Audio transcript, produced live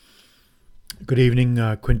Good evening,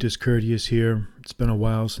 Quintus Curtius here. It's been a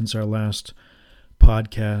while since our last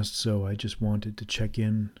podcast, so I just wanted to check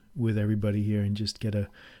in with everybody here and just get a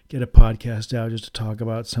podcast out just to talk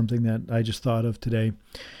about something that I just thought of today.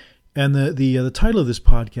 And the title of this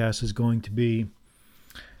podcast is going to be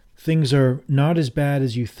 "Things Are Not As Bad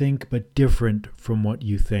As You Think, But Different From What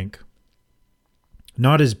You Think."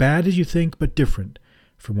 Not as bad as you think, but different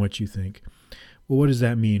from what you think. Well, what does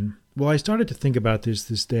that mean? Well, I started to think about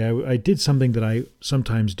this day. I did something that I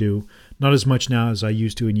sometimes do, not as much now as I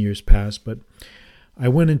used to in years past, but I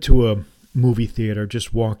went into a movie theater,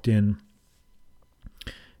 just walked in.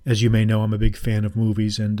 As you may know, I'm a big fan of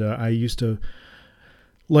movies, and I used to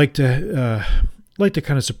like to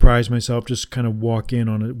kind of surprise myself, just kind of walk in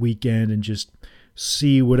on a weekend and just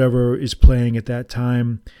see whatever is playing at that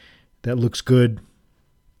time that looks good.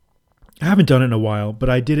 I haven't done it in a while, but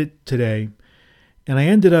I did it today. And I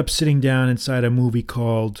ended up sitting down inside a movie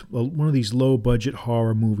called, one of these low-budget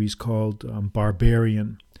horror movies called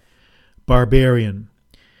Barbarian. Barbarian,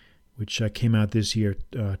 which came out this year,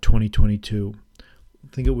 2022. I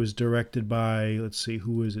think it was directed by, let's see,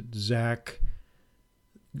 who is it? Zach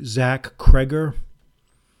Kreger.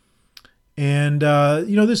 And,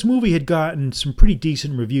 this movie had gotten some pretty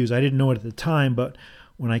decent reviews. I didn't know it at the time, but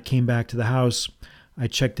when I came back to the house, I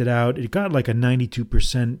checked it out. It got like a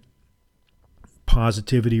 92%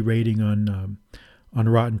 positivity rating on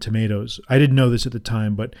Rotten Tomatoes. I didn't know this at the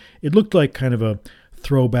time, but it looked like kind of a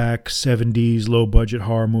throwback 70s low-budget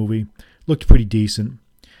horror movie. Looked pretty decent.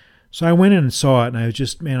 So I went in and saw it, and I was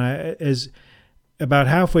just, as about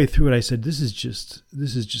halfway through it, I said, this is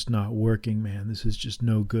just not working, man. This is just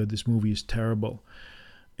no good. This movie is terrible.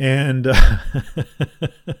 And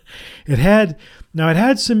it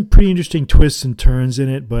had some pretty interesting twists and turns in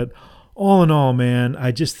it, but all in all, man,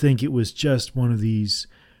 I just think it was just one of these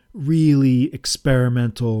really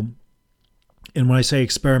experimental, and when I say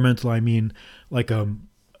experimental, I mean like a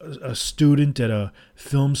student at a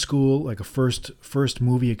film school, like a first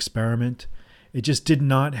movie experiment. It just did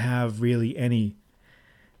not have really any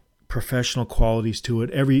professional qualities to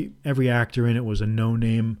it. Every actor in it was a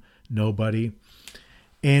no-name nobody,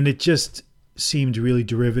 and it just seemed really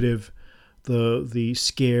derivative. The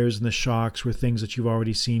scares and the shocks were things that you've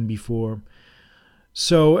already seen before.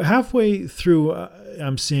 So halfway through,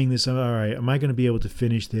 I'm seeing this. I'm all right. Am I going to be able to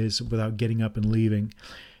finish this without getting up and leaving?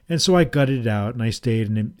 And so I gutted it out and I stayed.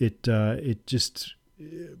 And it just,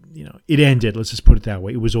 it ended. Let's just put it that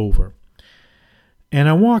way. It was over. And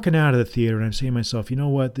I'm walking out of the theater and I'm saying to myself, you know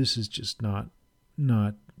what? This is just not.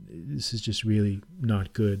 This is just really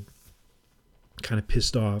not good. Kind of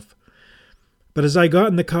pissed off. But as I got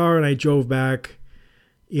in the car and I drove back,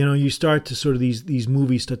 you start to sort of these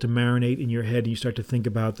movies start to marinate in your head and you start to think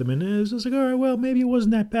about them. And it's just like, all right, well, maybe it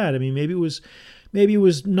wasn't that bad. I mean, maybe it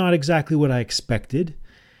was not exactly what I expected,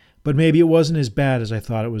 but maybe it wasn't as bad as I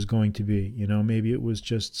thought it was going to be. Maybe it was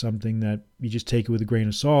just something that you just take it with a grain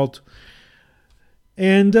of salt.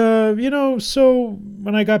 And, so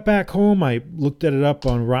when I got back home, I looked at it up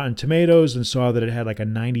on Rotten Tomatoes and saw that it had like a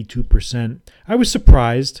 92%. I was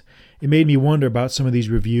surprised. It made me wonder about some of these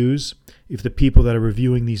reviews, if the people that are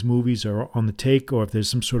reviewing these movies are on the take or if there's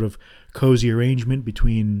some sort of cozy arrangement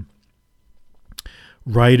between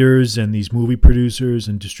writers and these movie producers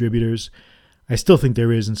and distributors. I still think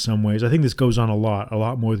there is in some ways. I think this goes on a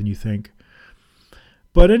lot more than you think.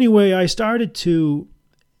 But anyway, I started to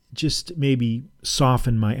just maybe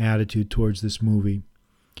soften my attitude towards this movie.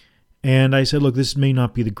 And I said, look, this may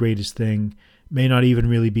not be the greatest thing, may not even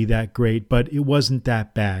really be that great, but it wasn't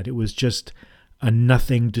that bad. It was just a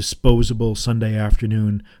nothing disposable Sunday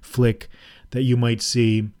afternoon flick that you might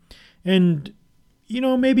see. And,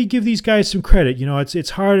 maybe give these guys some credit. It's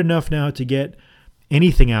hard enough now to get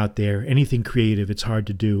anything out there, anything creative. It's hard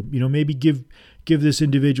to do. Maybe give this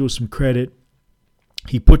individual some credit.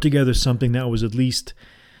 He put together something that was at least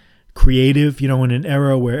creative, in an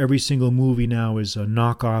era where every single movie now is a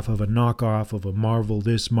knockoff of a Marvel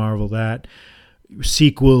this, Marvel that,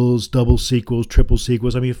 sequels, double sequels, triple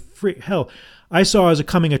sequels. I mean, hell, I saw as a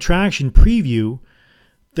coming attraction preview,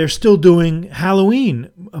 they're still doing Halloween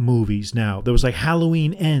movies now. There was like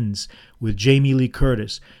Halloween Ends with Jamie Lee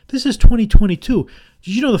Curtis. This is 2022.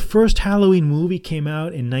 Did you know the first Halloween movie came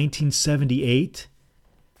out in 1978?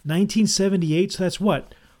 1978, so that's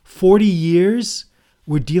what, 40 years?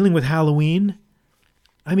 We're dealing with Halloween.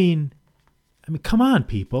 I mean, come on,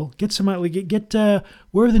 people. Get some.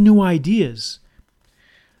 Where are the new ideas?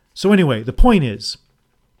 So anyway, the point is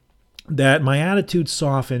that my attitude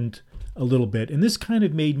softened a little bit, and this kind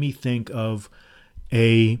of made me think of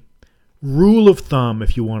a rule of thumb,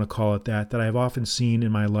 if you want to call it that I've often seen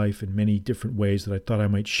in my life in many different ways that I thought I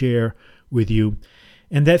might share with you,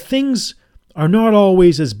 and that things are not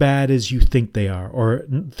always as bad as you think they are, or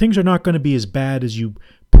things are not going to be as bad as you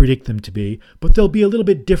predict them to be, but they'll be a little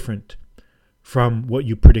bit different from what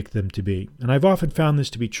you predict them to be. And I've often found this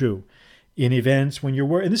to be true in events when you're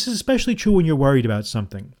worried, and this is especially true when you're worried about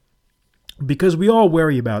something, because we all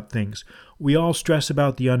worry about things. We all stress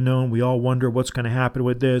about the unknown. We all wonder what's going to happen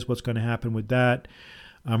with this, what's going to happen with that.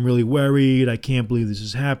 I'm really worried. I can't believe this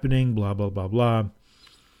is happening, blah, blah, blah, blah.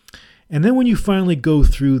 And then when you finally go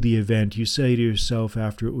through the event, you say to yourself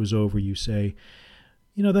after it was over, you say,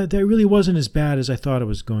 that really wasn't as bad as I thought it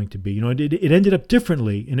was going to be. It ended up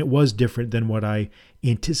differently, and it was different than what I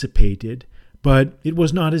anticipated, but it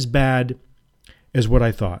was not as bad as what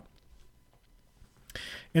I thought.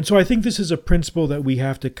 And so I think this is a principle that we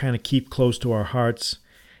have to kind of keep close to our hearts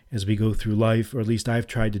as we go through life, or at least I've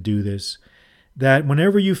tried to do this, that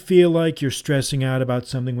whenever you feel like you're stressing out about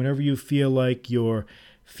something, whenever you feel like you're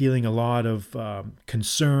feeling a lot of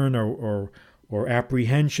concern or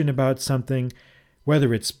apprehension about something,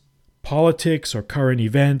 whether it's politics or current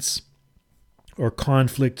events or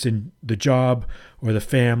conflicts in the job or the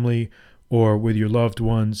family or with your loved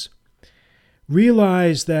ones,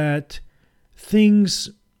 realize that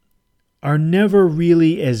things are never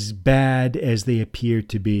really as bad as they appear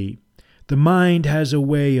to be. The mind has a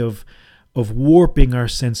way of warping our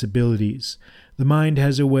sensibilities. The mind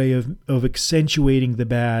has a way of accentuating the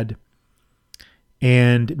bad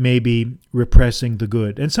and maybe repressing the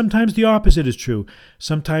good. And sometimes the opposite is true.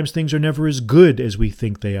 Sometimes things are never as good as we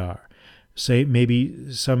think they are. Say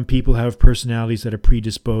maybe some people have personalities that are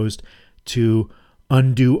predisposed to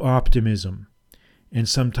undue optimism. And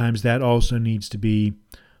sometimes that also needs to be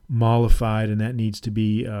mollified, and that needs to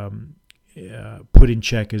be put in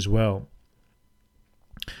check as well.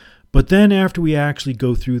 But then after we actually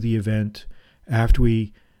go through the event, after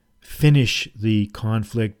we finish the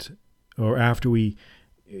conflict, or after we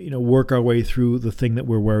work our way through the thing that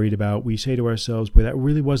we're worried about, we say to ourselves, boy, that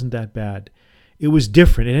really wasn't that bad. It was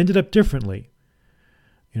different. It ended up differently.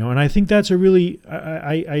 And I think that's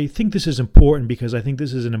I think this is important, because I think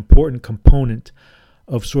this is an important component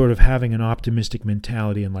of sort of having an optimistic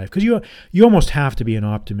mentality in life. Because you almost have to be an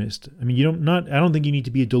optimist. I mean, I don't think you need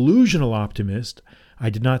to be a delusional optimist. I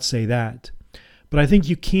did not say that. But I think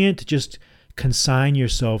you can't just consign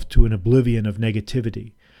yourself to an oblivion of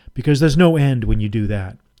negativity, because there's no end when you do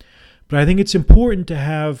that. But I think it's important to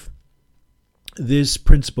have this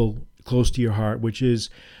principle close to your heart, which is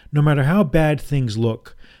no matter how bad things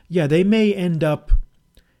look, they may end up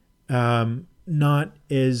not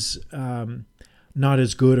as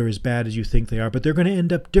good or as bad as you think they are, but they're going to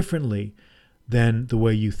end up differently than the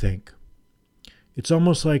way you think. It's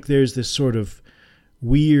almost like there's this sort of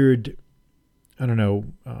weird,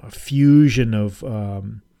 fusion of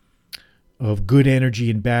good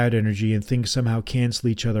energy and bad energy, and things somehow cancel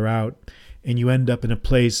each other out, and you end up in a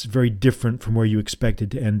place very different from where you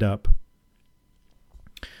expected to end up.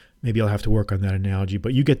 Maybe I'll have to work on that analogy,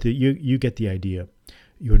 but you get the idea.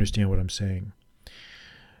 You understand what I'm saying.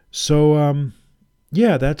 So,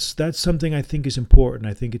 that's something I think is important.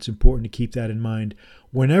 I think it's important to keep that in mind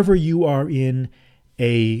whenever you are in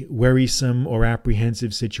a worrisome or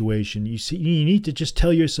apprehensive situation. You need to just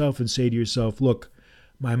tell yourself and say to yourself, look,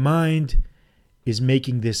 my mind is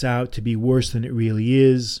making this out to be worse than it really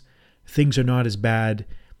is. Things are not as bad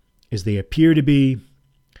as they appear to be.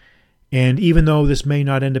 And even though this may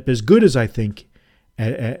not end up as good as I think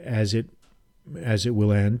as it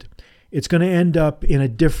will end, it's going to end up in a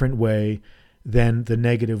different way than the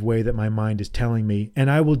negative way that my mind is telling me.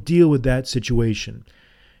 And I will deal with that situation.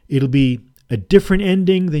 It'll be a different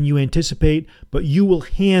ending than you anticipate, but you will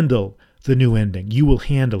handle the new ending. You will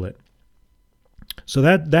handle it. So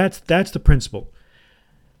that's the principle.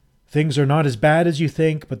 Things are not as bad as you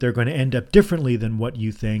think, but they're going to end up differently than what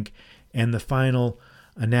you think. And the final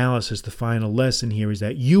analysis, the final lesson here is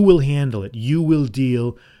that you will handle it. You will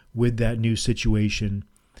deal with that new situation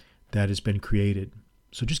that has been created.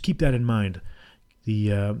 So just keep that in mind.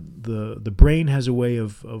 The brain has a way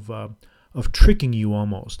of tricking you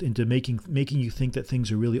almost into making you think that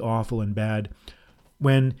things are really awful and bad,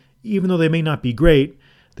 when even though they may not be great,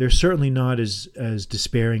 they're certainly not as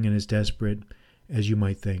despairing and as desperate as you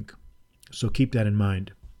might think. So keep that in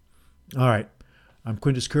mind. All right. I'm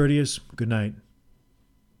Quintus Curtius. Good night.